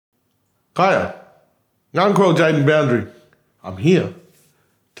Kaya, Ngankwel Jaden Boundary. I'm here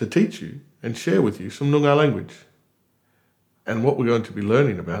to teach you and share with you some Noongar language. And what we're going to be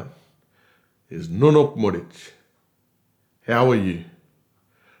learning about is Noonook moorditj. How are you?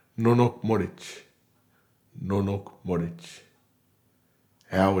 Noonook moorditj. Noonook moorditj.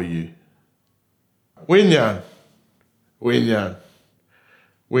 How are you? Winyan. Winyan.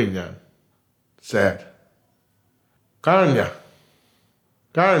 Winyan. Sad. Karnya.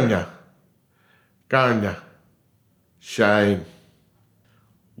 Karnya. Karnya. Shame.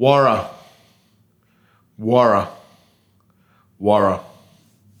 Wara. Wara. Wara.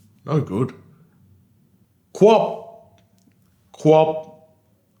 No good. Quap. Quap.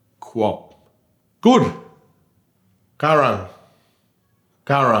 Quap. Good. Karang.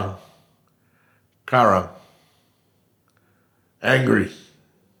 Karang. Karang. Angry.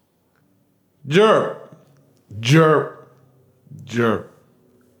 Jerp. Jerp. Jerp.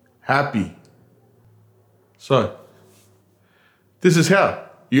 Happy. So, this is how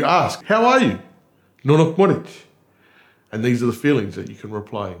you ask, how are you? Noonook moorditj. And these are the feelings that you can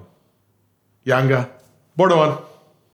reply in. Yanga. Bordawan.